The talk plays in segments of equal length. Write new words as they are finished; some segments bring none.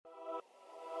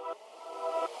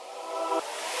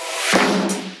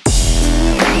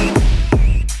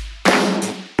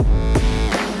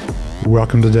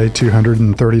Welcome to day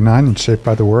 239 in Shaped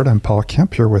by the Word. I'm Paul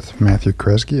Kemp here with Matthew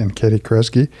Kresge and Katie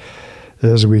Kresge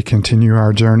as we continue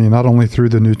our journey not only through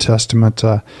the New Testament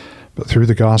but through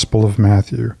the Gospel of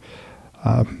Matthew.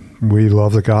 We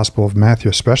love the Gospel of Matthew,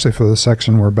 especially for the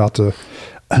section we're about to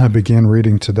begin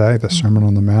reading today, the Sermon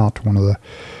on the Mount, one of the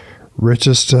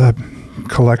richest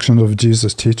collections of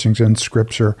Jesus' teachings in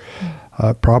Scripture,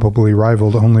 probably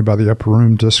rivaled only by the Upper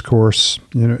Room Discourse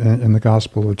in the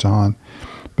Gospel of John.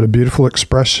 But a beautiful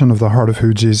expression of the heart of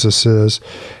who Jesus is.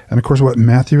 And of course, what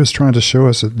Matthew is trying to show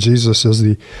us that Jesus is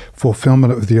the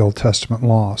fulfillment of the Old Testament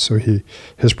law. So he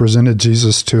has presented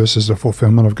Jesus to us as the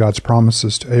fulfillment of God's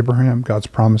promises to Abraham, God's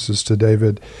promises to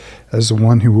David, as the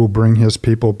one who will bring his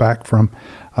people back from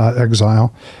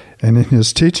exile. And in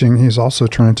his teaching, he's also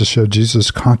trying to show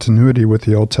Jesus' continuity with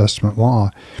the Old Testament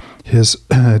law. His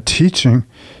teaching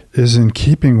is in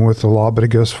keeping with the law, but it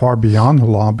goes far beyond the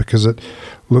law because it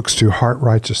looks to heart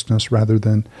righteousness rather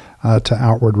than to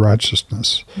outward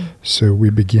righteousness. So we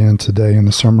begin today in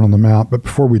the Sermon on the Mount. But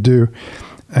before we do,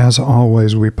 as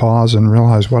always, we pause and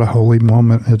realize what a holy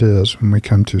moment it is when we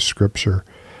come to Scripture.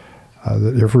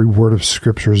 That every word of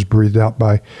Scripture is breathed out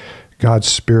by God's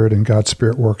Spirit, and God's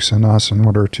Spirit works in us in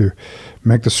order to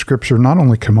make the Scripture not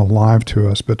only come alive to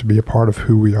us, but to be a part of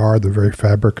who we are, the very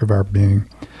fabric of our being,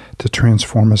 to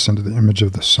transform us into the image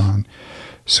of the Son.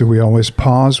 So we always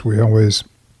pause, we always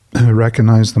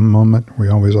recognize the moment, we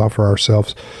always offer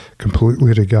ourselves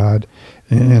completely to God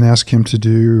and ask Him to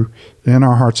do in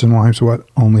our hearts and lives what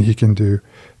only He can do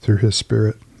through His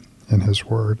Spirit and His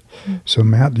Word. So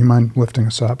Matt, do you mind lifting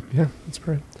us up? Yeah, let's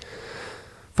pray.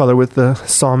 Father, with the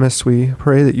psalmist, we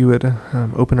pray that you would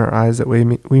open our eyes that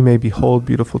we may behold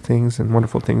beautiful things and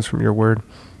wonderful things from your word.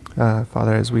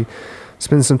 Father, as we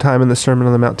spend some time in the Sermon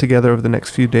on the Mount together over the next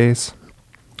few days,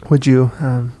 would you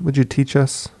teach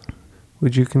us?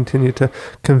 Would you continue to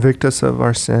convict us of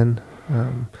our sin,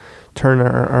 turn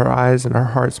our eyes and our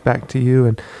hearts back to you?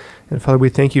 And Father, we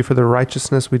thank you for the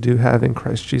righteousness we do have in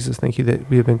Christ Jesus. Thank you that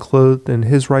we have been clothed in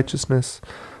his righteousness.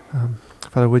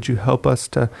 Father, would you help us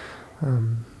to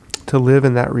live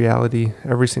in that reality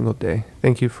every single day?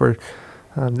 Thank you for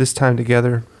this time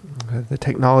together, the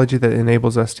technology that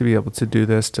enables us to be able to do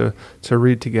this, to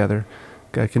read together.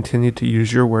 God, continue to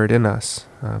use your word in us.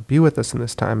 Be with us in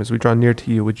this time. As we draw near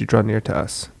to you, would you draw near to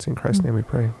us? It's in Christ's name we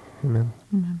pray. Amen.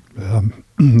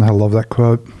 I love that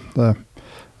quote.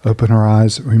 Open our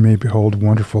eyes that we may behold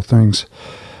wonderful things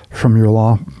from your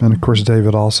law. And of course,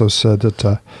 David also said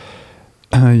that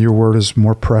your word is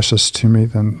more precious to me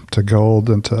than to gold,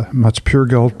 and to much pure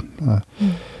gold,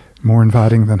 more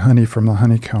inviting than honey from the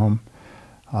honeycomb.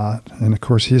 And of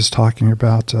course, he is talking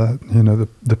about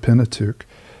the Pentateuch.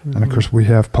 And of course, we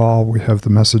have Paul, we have the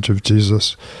message of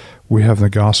Jesus, we have the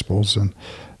Gospels, and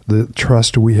the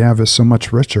trust we have is so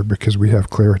much richer because we have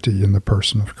clarity in the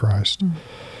person of Christ.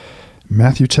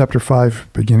 Matthew chapter 5,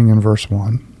 beginning in verse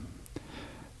 1.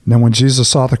 Now when Jesus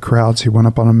saw the crowds, he went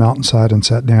up on a mountainside and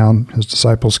sat down. His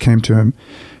disciples came to him,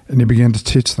 and he began to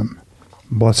teach them.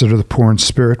 Blessed are the poor in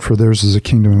spirit, for theirs is the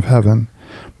kingdom of heaven.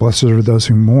 Blessed are those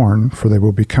who mourn, for they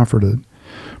will be comforted.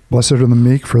 Blessed are the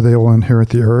meek, for they will inherit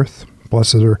the earth.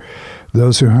 Blessed are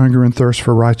those who hunger and thirst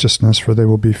for righteousness, for they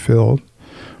will be filled.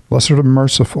 Blessed are the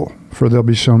merciful, for they'll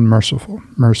be shown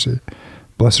mercy.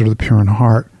 Blessed are the pure in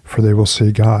heart, for they will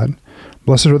see God.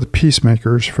 Blessed are the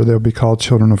peacemakers, for they'll be called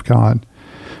children of God.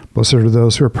 Blessed are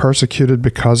those who are persecuted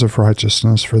because of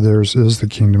righteousness, for theirs is the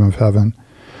kingdom of heaven.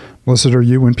 Blessed are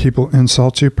you when people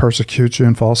insult you, persecute you,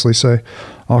 and falsely say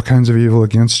all kinds of evil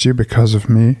against you because of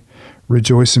me.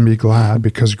 Rejoice and be glad,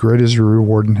 because great is your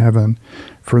reward in heaven.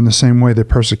 For in the same way they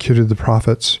persecuted the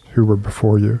prophets who were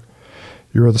before you.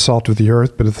 You are the salt of the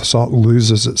earth, but if the salt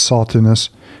loses its saltiness,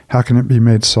 how can it be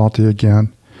made salty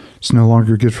again? It's no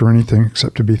longer good for anything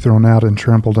except to be thrown out and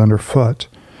trampled underfoot.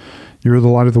 You are the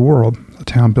light of the world. A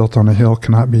town built on a hill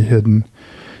cannot be hidden.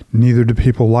 Neither do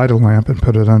people light a lamp and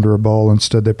put it under a bowl.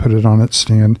 Instead, they put it on its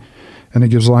stand, and it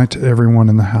gives light to everyone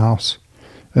in the house.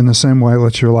 In the same way,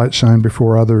 let your light shine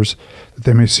before others, that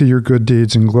they may see your good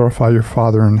deeds and glorify your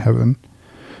Father in heaven.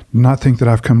 Do not think that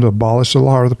I've come to abolish the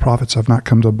law or the prophets. I've not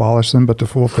come to abolish them, but to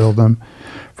fulfill them.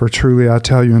 For truly I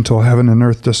tell you, until heaven and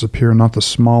earth disappear, not the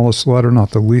smallest letter,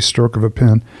 not the least stroke of a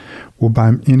pen, will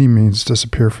by any means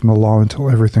disappear from the law until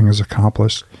everything is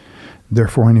accomplished.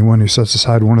 Therefore, anyone who sets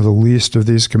aside one of the least of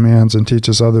these commands and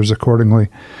teaches others accordingly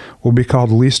will be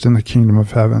called least in the kingdom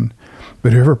of heaven.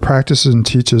 But whoever practices and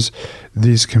teaches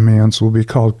these commands will be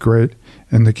called great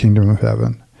in the kingdom of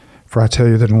heaven. For I tell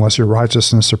you that unless your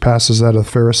righteousness surpasses that of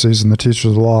the Pharisees and the teachers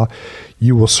of the law,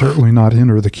 you will certainly not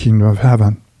enter the kingdom of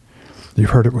heaven.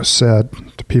 You've heard it was said,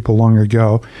 to people long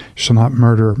ago, you shall not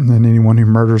murder, and anyone who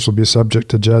murders will be subject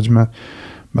to judgment.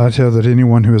 But I tell you that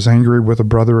anyone who is angry with a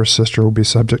brother or sister will be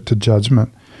subject to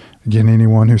judgment. Again,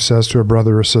 anyone who says to a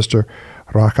brother or sister,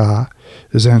 Raka,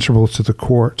 is answerable to the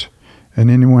court,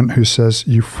 and anyone who says,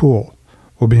 you fool,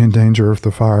 will be in danger of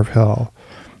the fire of hell.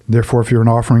 Therefore, if you're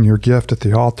offering your gift at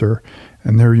the altar,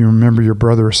 and there you remember your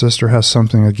brother or sister has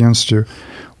something against you,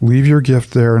 leave your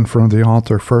gift there in front of the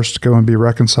altar. First go and be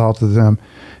reconciled to them,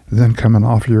 then come and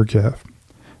offer your gift.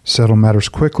 Settle matters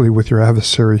quickly with your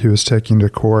adversary who is taking you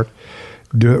to court.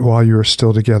 Do it while you are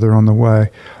still together on the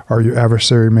way, or your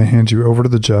adversary may hand you over to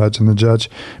the judge, and the judge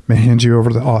may hand you over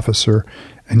to the officer,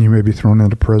 and you may be thrown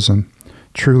into prison.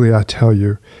 Truly, I tell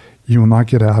you, you will not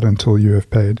get out until you have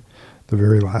paid the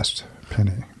very last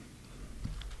penny.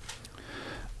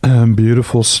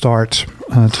 Beautiful start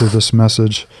to this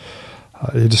message.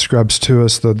 He describes to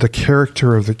us the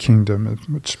character of the kingdom,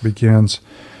 which begins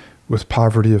with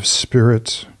poverty of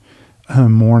spirit,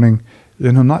 mourning,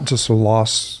 not just the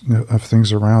loss of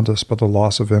things around us, but the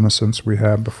loss of innocence we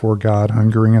have before God,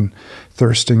 hungering and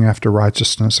thirsting after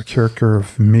righteousness, a character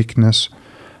of meekness.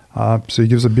 So he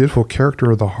gives a beautiful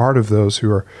character of the heart of those who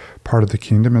are part of the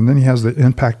kingdom. And then he has the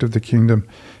impact of the kingdom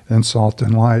in salt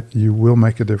and light. You will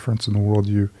make a difference in the world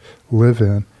you live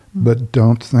in, but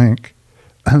don't think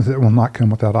that will not come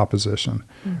without opposition.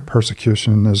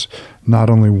 Persecution is not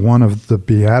only one of the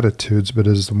Beatitudes, but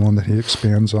is the one that he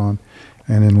expands on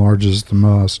and enlarges the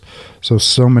most.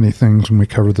 So many things when we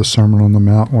cover the Sermon on the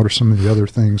Mount. What are some of the other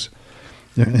things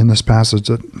in this passage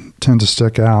that tend to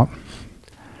stick out?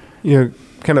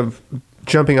 Kind of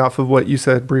jumping off of what you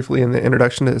said briefly in the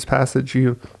introduction to this passage,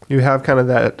 you have kind of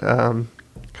that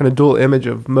kind of dual image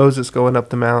of Moses going up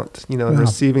the mount, and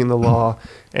receiving the law.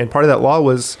 And part of that law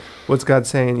was what's God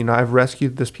saying, I've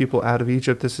rescued this people out of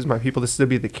Egypt. This is my people. This is to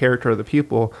be the character of the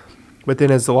people. But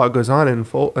then as the law goes on and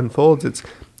unfolds,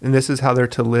 and this is how they're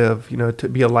to live, to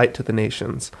be a light to the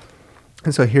nations.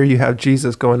 And so here you have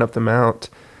Jesus going up the mount,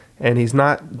 and he's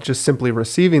not just simply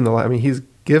receiving the law. I mean, he's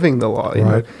giving the law.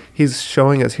 Right. He's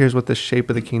showing us, here's what the shape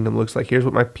of the kingdom looks like. Here's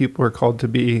what my people are called to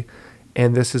be.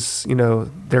 And this is,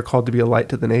 they're called to be a light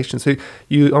to the nation. So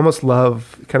you almost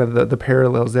love kind of the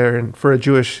parallels there. And for a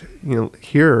Jewish,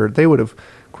 hearer, they would have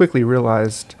quickly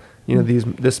realized,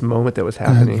 this moment that was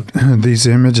happening. These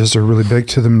images are really big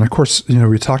to them. And of course,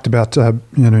 we talked about,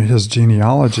 his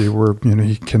genealogy where,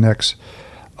 he connects,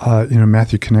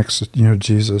 Matthew connects,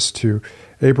 Jesus to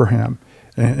Abraham.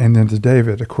 And then to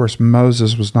David. Of course,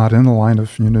 Moses was not in the line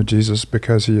of Jesus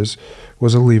because he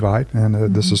was a Levite,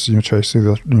 and this is tracing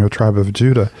the tribe of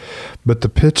Judah. But the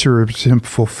picture is him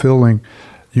fulfilling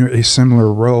a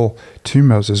similar role to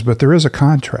Moses. But there is a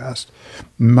contrast.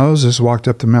 Moses walked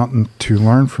up the mountain to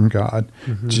learn from God.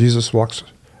 Mm-hmm. Jesus walks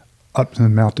up the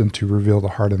mountain to reveal the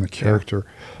heart and the character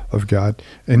of God,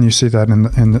 and you see that in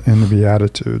the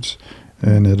Beatitudes,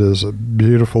 and it is a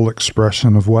beautiful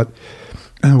expression of what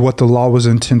the law was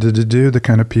intended to do, the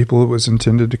kind of people it was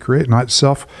intended to create, not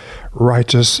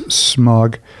self-righteous,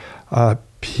 smug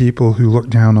people who look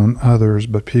down on others,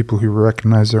 but people who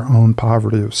recognize their own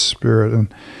poverty of spirit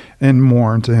and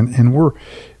mourn, and we're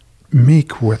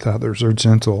meek with others, or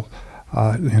gentle.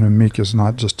 Meek is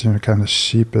not just kind of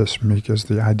sheepish. Meek is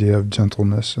the idea of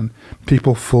gentleness and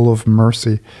people full of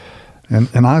mercy.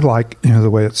 And I like, the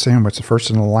way it's sandwiched. The first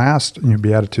and the last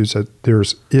Beatitudes that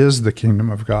theirs is the kingdom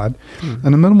of God. Mm-hmm.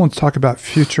 And the middle ones talk about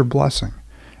future blessing.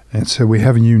 And so we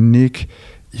have unique,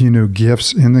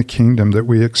 gifts in the kingdom that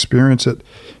we experience it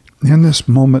in this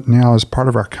moment now as part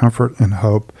of our comfort and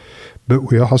hope.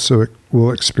 But we also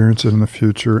will experience it in the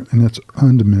future in its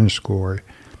undiminished glory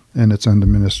and its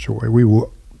undiminished joy. We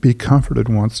will be comforted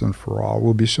once and for all.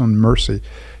 We'll be shown mercy,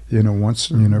 once,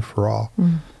 for all.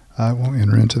 Mm-hmm. We'll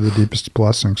enter into the deepest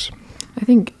blessings. I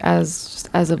think as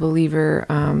a believer,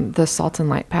 the salt and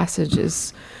light passage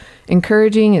is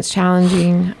encouraging, it's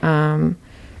challenging, and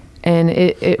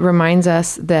it reminds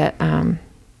us that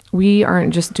we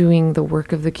aren't just doing the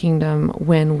work of the kingdom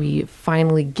when we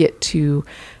finally get to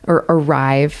or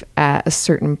arrive at a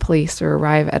certain place or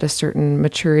arrive at a certain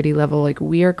maturity level. Like,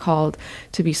 we are called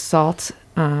to be salt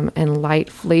and light,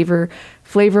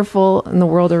 flavorful in the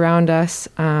world around us,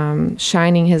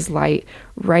 shining his light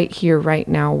right here, right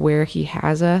now, where he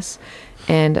has us.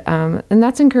 And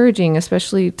that's encouraging,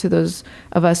 especially to those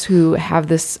of us who have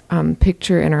this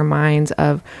picture in our minds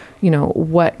of,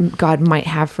 what God might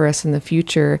have for us in the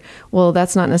future. Well,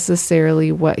 that's not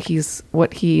necessarily what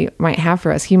he might have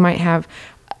for us. He might have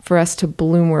for us to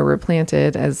bloom where we're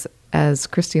planted, as as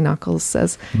Christy Knuckles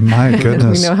says. My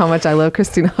goodness. We know how much I love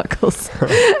Christy Knuckles.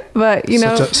 But,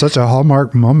 such a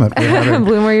hallmark moment.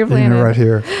 Bloom Where You're Planted. Right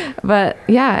here. But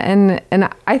yeah, and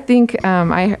I think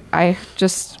I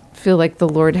just feel like the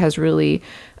Lord has really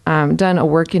done a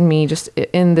work in me just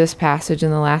in this passage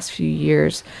in the last few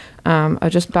years,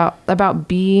 just about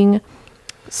being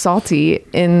salty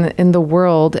in the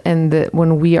world, and that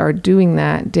when we are doing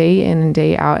that day in and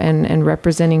day out and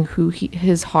representing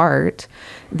his heart,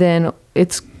 then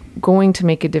it's going to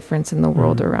make a difference in the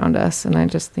world around us. And I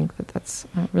just think that that's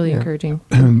really encouraging.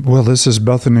 Well, this is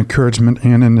both an encouragement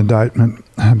and an indictment,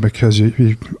 because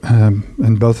you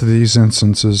in both of these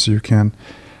instances, you can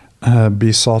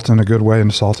be salt in a good way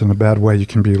and salt in a bad way. You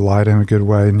can be light in a good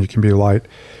way, and you can be light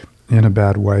in a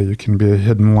bad way. You can be a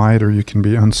hidden light, or you can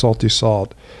be unsalty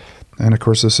salt. And of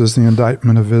course, this is the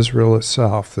indictment of Israel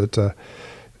itself, that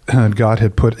God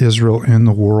had put Israel in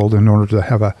the world in order to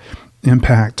have an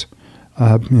impact,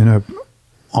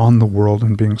 on the world,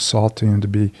 and being salty, and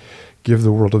to give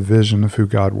the world a vision of who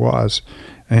God was.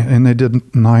 And they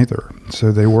didn't neither.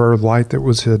 So they were light that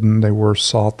was hidden. They were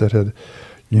salt that had,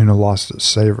 lost its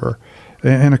savor.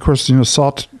 And of course,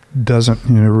 salt doesn't,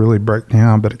 really break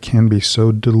down, but it can be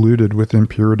so diluted with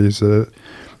impurities that it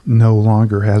no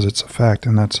longer has its effect.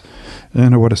 And that's,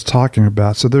 what it's talking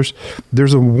about. So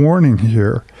there's a warning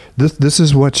here. This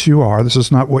is what you are. This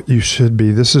is not what you should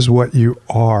be. This is what you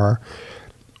are.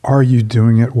 Are you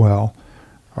doing it well?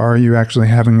 Are you actually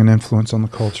having an influence on the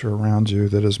culture around you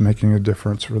that is making a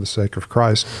difference for the sake of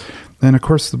Christ? And of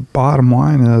course, the bottom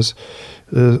line is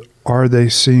are they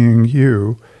seeing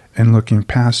you and looking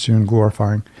past you and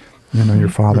glorifying, your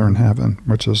Father in heaven,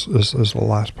 which is the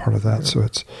last part of that. So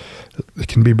it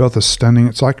can be both a stunning.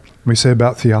 It's like we say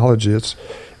about theology. It's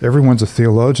everyone's a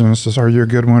theologian. It's just, are you a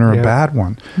good one or a bad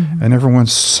one? Mm-hmm. And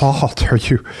everyone's salt. Are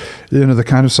you, the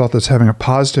kind of salt that's having a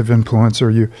positive influence?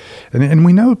 Are you? And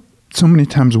we know so many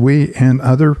times we and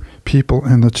other people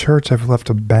in the church have left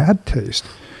a bad taste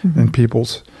in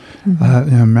people's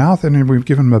mouth, and we've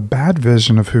given them a bad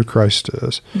vision of who Christ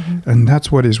is. And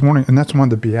that's what he's warning. And that's one of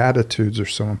the Beatitudes are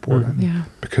so important,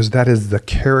 because that is the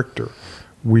character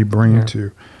we bring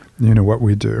to, what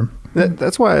we do.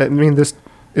 That's why, this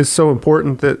is so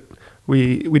important, that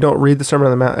we don't read the Sermon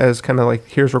on the Mount as kind of like,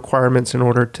 here's requirements in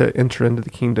order to enter into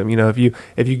the kingdom.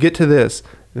 If you get to this,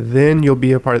 then you'll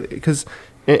be a part of it. Because,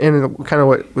 and kind of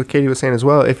what Katie was saying as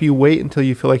well, if you wait until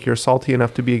you feel like you're salty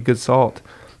enough to be a good salt,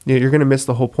 you're going to miss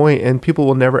the whole point, and people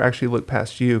will never actually look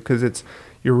past you, because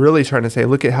you're really trying to say,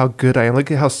 look at how good I am, look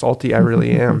at how salty I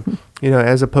really am,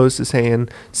 as opposed to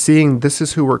seeing this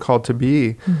is who we're called to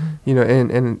be,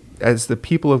 and as the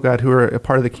people of God who are a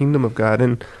part of the kingdom of God.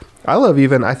 And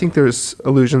I think there's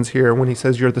allusions here when he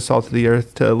says you're the salt of the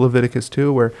earth to Leviticus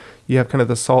 2, where you have kind of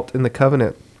the salt in the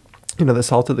covenant, the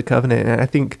salt of the covenant. And I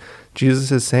think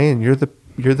Jesus is saying you're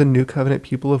the new covenant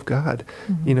people of God,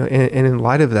 and in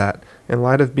light of that, in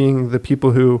light of being the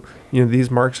people who, these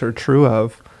marks are true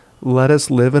of, let us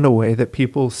live in a way that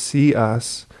people see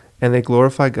us and they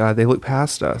glorify God. They look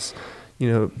past us.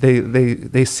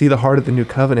 They see the heart of the new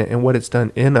covenant and what it's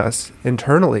done in us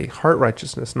internally, heart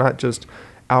righteousness, not just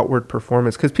outward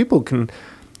performance. Because people can,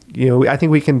 I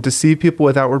think we can deceive people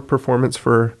with outward performance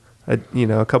for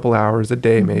a couple hours a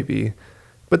day maybe.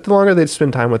 But the longer they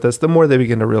spend time with us, the more they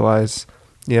begin to realize,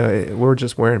 we're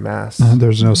just wearing masks.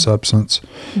 There's no substance.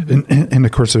 And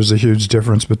of course, there's a huge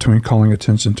difference between calling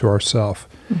attention to ourselves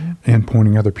and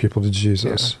pointing other people to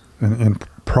Jesus. And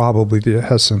probably the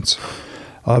essence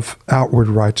of outward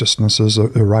righteousness is a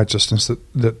righteousness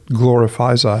that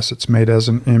glorifies us. It's made as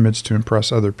an image to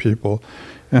impress other people.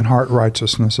 And heart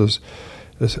righteousness is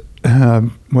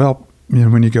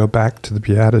when you go back to the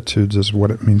Beatitudes, is what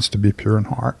it means to be pure in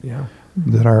heart. Yeah.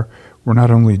 That we're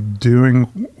not only doing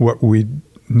what we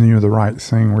the right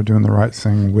thing, we're doing the right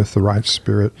thing with the right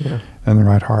spirit and the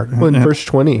right heart. Well, and verse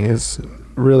 20 is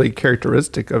really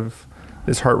characteristic of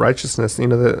this heart righteousness.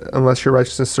 Unless your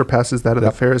righteousness surpasses that of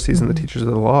the Pharisees and the teachers of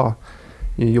the law,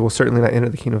 you will certainly not enter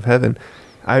the kingdom of heaven.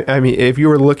 I mean, if you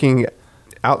were looking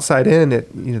outside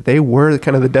in, they were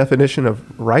kind of the definition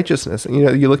of righteousness.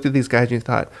 You looked at these guys and you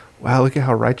thought, wow, look at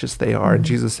how righteous they are. And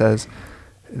Jesus says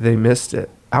they missed it.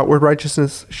 Outward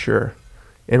righteousness, sure.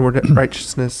 Inward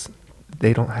righteousness,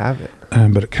 they don't have it.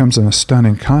 But it comes in a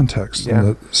stunning context. Yeah.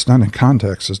 And the stunning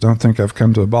context is, don't think I've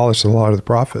come to abolish the law of the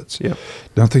prophets. Yep.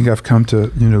 Don't think I've come to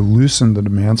loosen the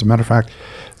demands. As a matter of fact,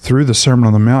 through the Sermon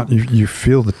on the Mount, you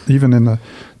feel that even in the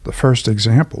first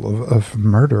example of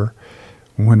murder,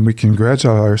 when we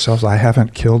congratulate ourselves, I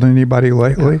haven't killed anybody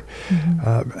lately.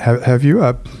 Yeah. Have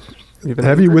you?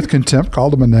 Have you with contempt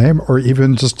called them a name, or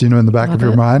even just, in the back of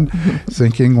your mind,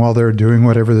 thinking while they're doing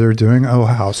whatever they're doing, oh,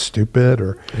 how stupid,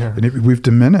 or we've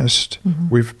diminished.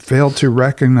 We've failed to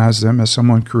recognize them as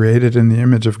someone created in the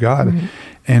image of God,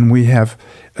 and we have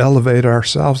elevated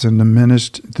ourselves and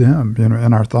diminished them,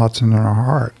 in our thoughts and in our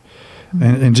heart.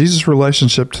 And Jesus'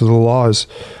 relationship to the law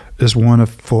is one of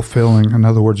fulfilling, in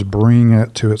other words, bringing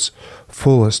it to its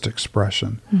fullest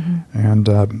expression. And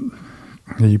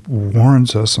he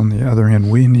warns us on the other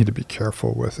end, we need to be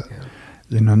careful with it.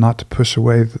 Not to push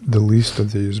away the least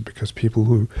of these, because people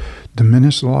who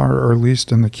diminish the law are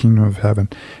least in the kingdom of heaven.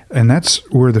 And that's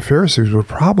where the Pharisees would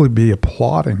probably be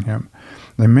applauding him.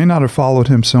 They may not have followed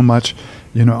him so much,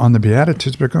 on the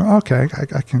Beatitudes, but going, okay,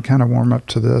 I can kind of warm up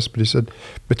to this. But he said,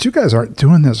 but you guys aren't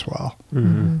doing this well.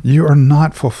 You are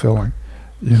not fulfilling,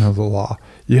 the law.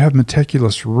 You have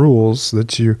meticulous rules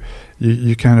that you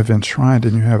kind of enshrined,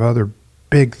 and you have other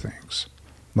big things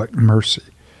like mercy,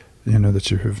 that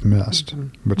you have missed,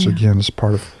 which again is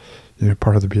part of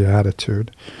the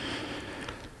Beatitude.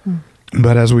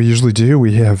 But as we usually do,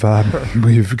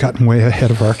 we've gotten way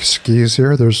ahead of our skis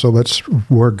here. There's so much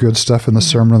more good stuff in the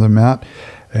Sermon on the Mount,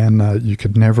 and you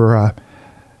could never,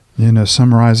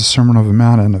 summarize the Sermon on the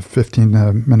Mount in a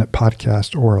 15-minute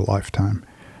podcast or a lifetime,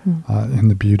 in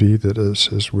the beauty that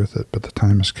is with it. But the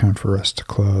time has come for us to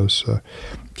close.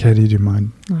 Katie, do you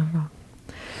mind?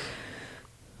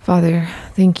 Father,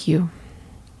 thank you.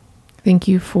 Thank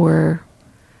you for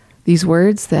these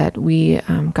words that we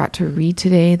got to read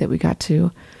today, that we got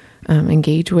to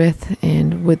engage with,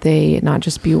 and would they not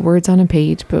just be words on a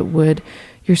page, but would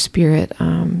your Spirit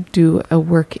do a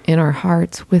work in our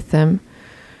hearts with them.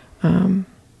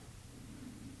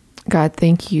 God,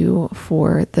 thank you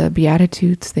for the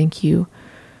Beatitudes. Thank you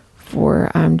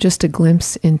for just a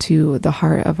glimpse into the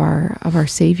heart of our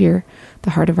Savior,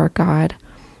 the heart of our God.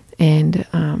 And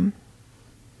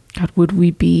God, would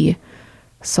we be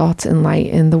salt and light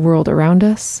in the world around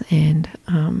us? And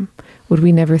would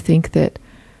we never think that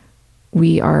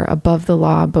we are above the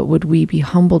law, but would we be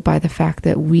humbled by the fact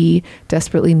that we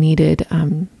desperately needed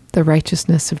the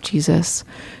righteousness of Jesus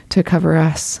to cover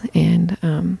us?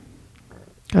 And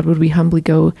God, would we humbly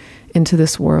go into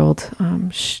this world,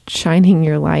 shining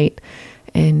your light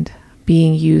and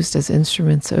being used as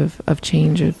instruments of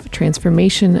change, of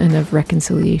transformation, and of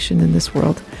reconciliation in this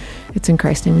world. It's in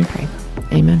Christ's name we pray.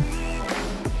 Amen.